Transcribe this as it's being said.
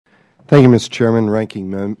Thank you, Mr. Chairman,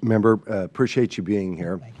 Ranking Member. Appreciate you being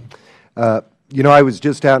here. Thank you. You know, I was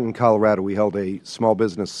just out in Colorado. We held a small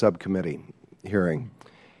business subcommittee hearing,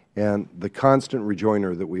 and the constant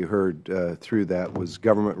rejoinder that we heard through that was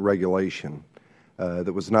government regulation.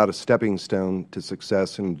 That was not a stepping stone to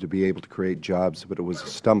success and to be able to create jobs, but it was a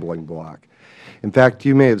stumbling block. In fact,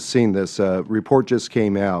 you may have seen this. A report just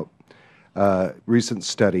came out, recent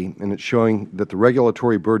study, and it's showing that the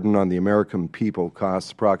regulatory burden on the American people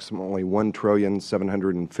costs approximately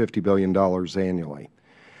 $1,750 billion annually.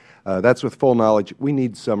 That's with full knowledge. We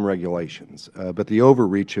need some regulations, but the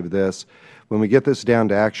overreach of this, when we get this down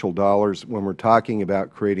to actual dollars, when we're talking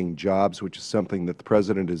about creating jobs, which is something that the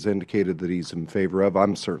President has indicated that he's in favor of,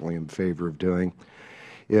 I'm certainly in favor of doing,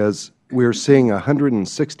 is we're seeing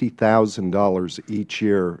 $160,000 each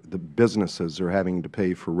year the businesses are having to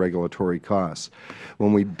pay for regulatory costs.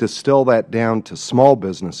 When we distill that down to small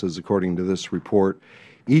businesses, according to this report,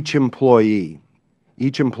 each employee,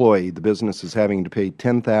 the business is having to pay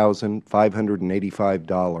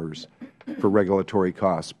 $10,585 for regulatory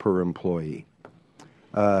costs per employee.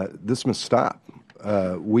 This must stop.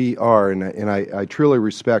 We are, and I truly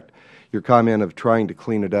respect your comment of trying to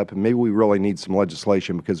clean it up, and maybe we really need some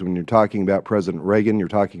legislation, because when you're talking about President Reagan, you're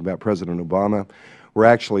talking about President Obama, we're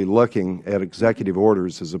actually looking at executive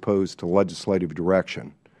orders as opposed to legislative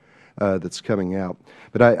direction that's coming out.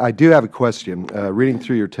 But I do have a question. Reading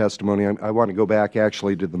through your testimony, I want to go back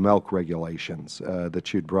actually to the milk regulations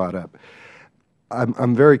that you'd brought up.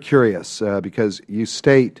 I'm very curious because you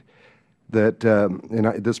state that, and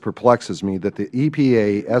this perplexes me, that the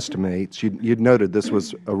EPA estimates, you'd noted this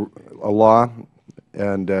was a law,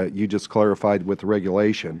 and you just clarified with the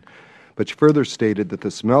regulation, but you further stated that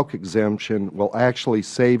this milk exemption will actually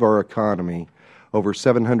save our economy over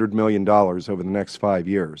 $700 million over the next 5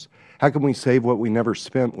 years. How can we save what we never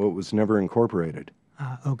spent, what was never incorporated?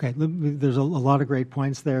 Okay, there's a lot of great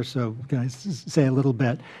points there, so can I say a little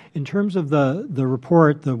bit? In terms of the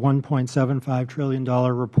report, the $1.75 trillion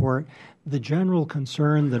report, the general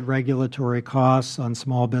concern that regulatory costs on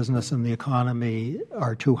small business and the economy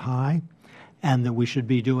are too high and that we should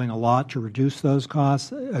be doing a lot to reduce those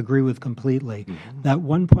costs, agree with completely. Mm-hmm. That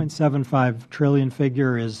 $1.75 trillion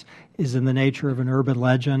figure is in the nature of an urban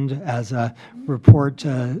legend, as a report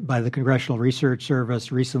by the Congressional Research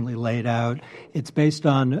Service recently laid out. It's based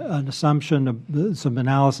on an assumption of some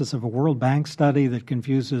analysis of a World Bank study that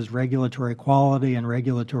confuses regulatory quality and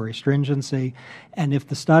regulatory stringency. And if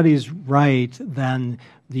the study's right, then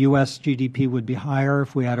the U.S. GDP would be higher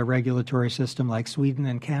if we had a regulatory system like Sweden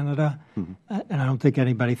and Canada. Mm-hmm. And I don't think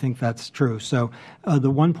anybody thinks that's true. So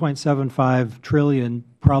the $1.75 trillion,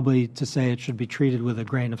 probably to say it should be treated with a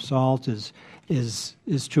grain of salt is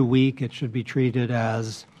too weak. It should be treated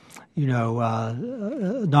as,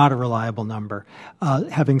 not a reliable number.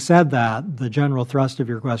 Having said that, the general thrust of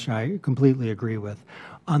your question I completely agree with.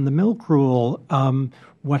 On the milk rule,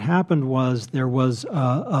 what happened was there was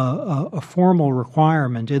a formal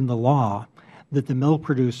requirement in the law that the milk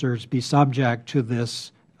producers be subject to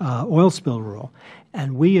this oil spill rule.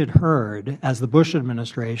 And we had heard, as the Bush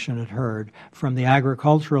administration had heard, from the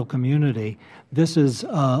agricultural community, this is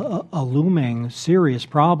a looming serious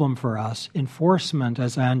problem for us. Enforcement,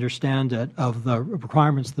 as I understand it, of the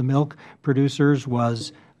requirements of the milk producers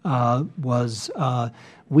was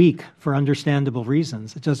weak for understandable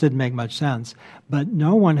reasons. It just didn't make much sense. But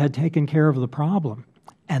no one had taken care of the problem.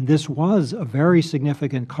 And this was a very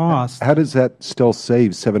significant cost. How does that still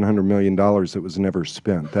save $700 million that was never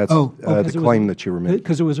spent? That's the claim that you were making.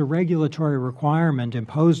 Because it was a regulatory requirement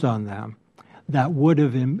imposed on them that would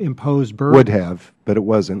have imposed burdens. Would have, but it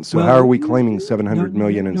wasn't. So how are we claiming $700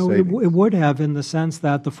 million in savings? It would have, in the sense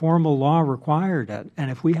that the formal law required it. And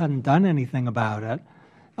if we hadn't done anything about it,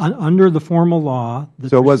 under the formal law.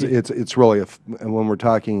 So it's really, when we're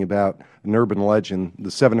talking about an urban legend, the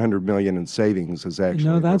 $700 million in savings is actually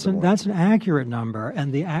no, that's an accurate number.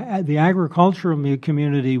 And the agricultural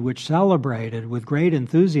community, which celebrated with great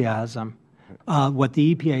enthusiasm what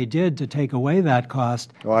the EPA did to take away that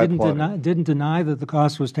cost, didn't deny that the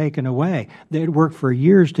cost was taken away. They had worked for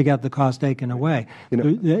years to get the cost taken away.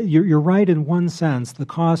 You're right in one sense. The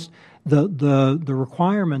cost. The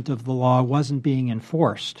requirement of the law wasn't being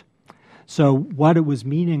enforced. So what it was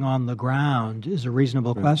meaning on the ground is a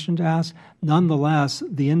reasonable question to ask. Nonetheless,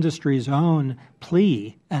 the industry's own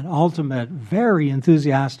plea and ultimate very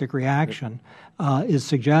enthusiastic reaction is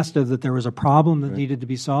suggestive that there was a problem that needed to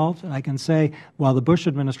be solved. And I can say, while the Bush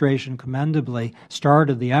administration commendably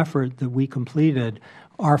started the effort that we completed,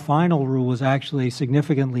 our final rule was actually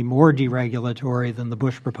significantly more deregulatory than the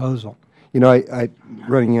Bush proposal. You know, I'm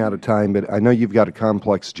running out of time, but I know you've got a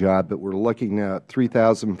complex job, but we're looking at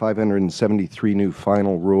 3,573 new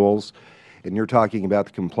final rules, and you're talking about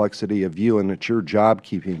the complexity of you, and it's your job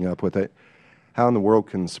keeping up with it. How in the world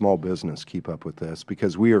can small business keep up with this?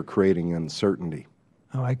 Because we are creating uncertainty.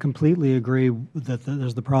 Oh, I completely agree that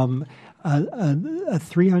there's the problem.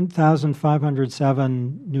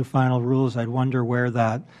 3,507 new final rules, I'd wonder where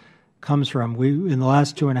that comes from. In the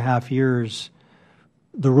last 2.5 years,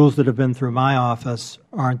 the rules that have been through my office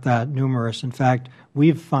aren't that numerous. In fact,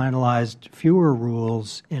 we've finalized fewer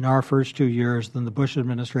rules in our first 2 years than the Bush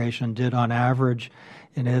administration did on average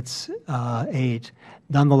in its 8.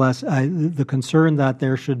 Nonetheless, the concern that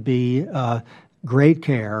there should be great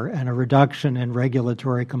care and a reduction in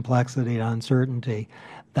regulatory complexity and uncertainty,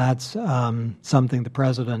 that's something the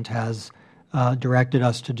President has directed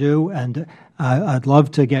us to do. And I'd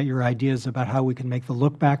love to get your ideas about how we can make the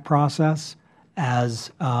look-back process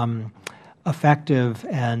as effective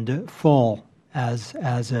and full as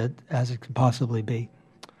it can possibly be.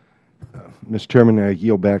 Mr. Chairman, I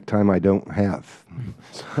yield back time I don't have.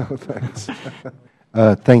 So thanks.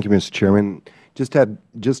 Thank you, Mr. Chairman. Just a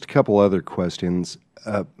couple other questions.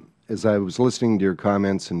 As I was listening to your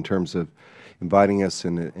comments in terms of inviting us,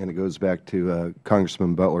 and it goes back to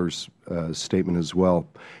Congressman Butler's statement as well,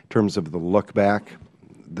 in terms of the look back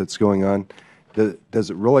that's going on, does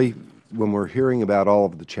it really, when we're hearing about all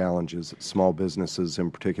of the challenges that small businesses in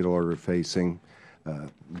particular are facing,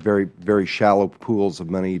 very, very shallow pools of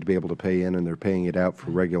money to be able to pay in, and they're paying it out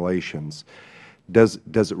for regulations, does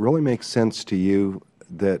it really make sense to you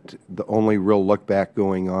that the only real look back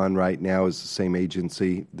going on right now is the same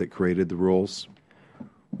agency that created the rules?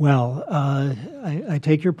 Well, I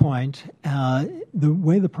take your point. The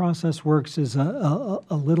way the process works is a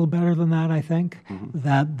little better than that, I think,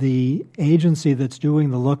 that the agency that's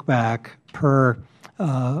doing the look back per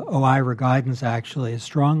OIRA guidance actually is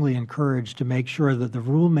strongly encouraged to make sure that the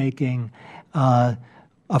rulemaking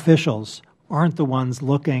officials aren't the ones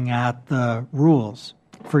looking at the rules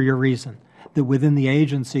for your reason. That within the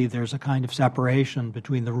agency there's a kind of separation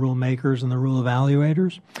between the rule makers and the rule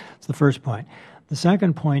evaluators. That's the first point. The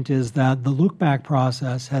second point is that the look-back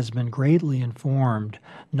process has been greatly informed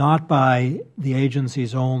not by the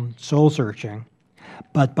agency's own soul-searching,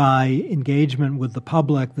 but by engagement with the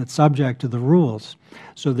public that's subject to the rules.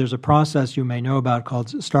 So there's a process you may know about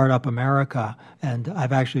called Startup America, and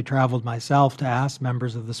I've actually traveled myself to ask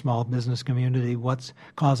members of the small business community what's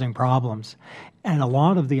causing problems. And a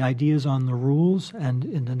lot of the ideas on the rules, and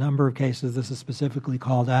in a number of cases this is specifically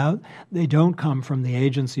called out, they don't come from the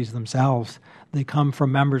agencies themselves. They come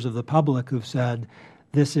from members of the public who've said,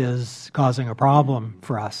 this is causing a problem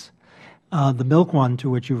for us. The milk one to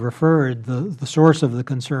which you referred, the source of the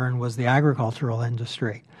concern was the agricultural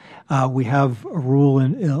industry. We have a rule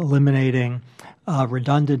eliminating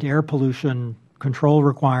redundant air pollution control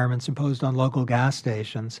requirements imposed on local gas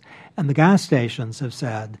stations, and the gas stations have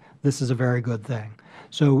said this is a very good thing.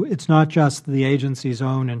 So it's not just the agency's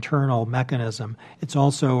own internal mechanism, it's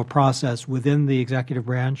also a process within the executive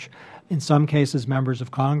branch. In some cases, members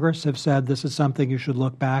of Congress have said this is something you should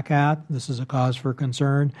look back at. This is a cause for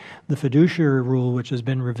concern. The fiduciary rule, which has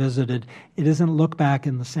been revisited, it isn't look back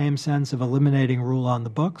in the same sense of eliminating rule on the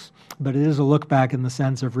books, but it is a look back in the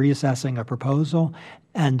sense of reassessing a proposal.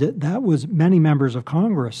 And that was, many members of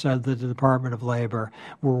Congress said that the Department of Labor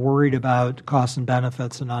were worried about costs and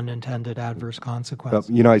benefits and unintended adverse consequences.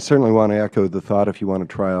 Well, you know, I certainly want to echo the thought, if you want to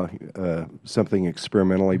try something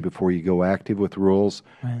experimentally before you go active with rules,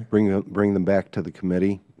 right, bring them back to the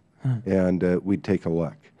committee, and we'd take a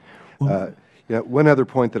look. Well, one other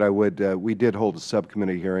point that I would, we did hold a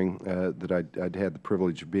subcommittee hearing that I'd had the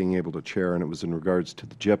privilege of being able to chair, and it was in regards to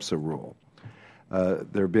the GIPSA rule.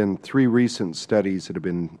 There have been 3 recent studies that have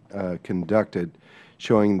been conducted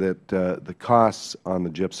showing that the costs on the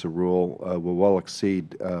GIPSA rule will well exceed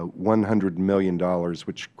 $100 million,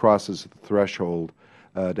 which crosses the threshold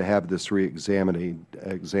to have this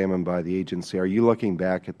examined by the agency. Are you looking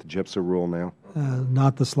back at the GIPSA rule now?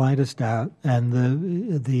 Not the slightest doubt. And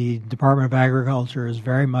the Department of Agriculture is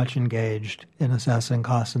very much engaged in assessing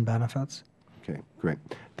costs and benefits. Okay, great.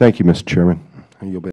 Thank you, Mr. Chairman. You'll be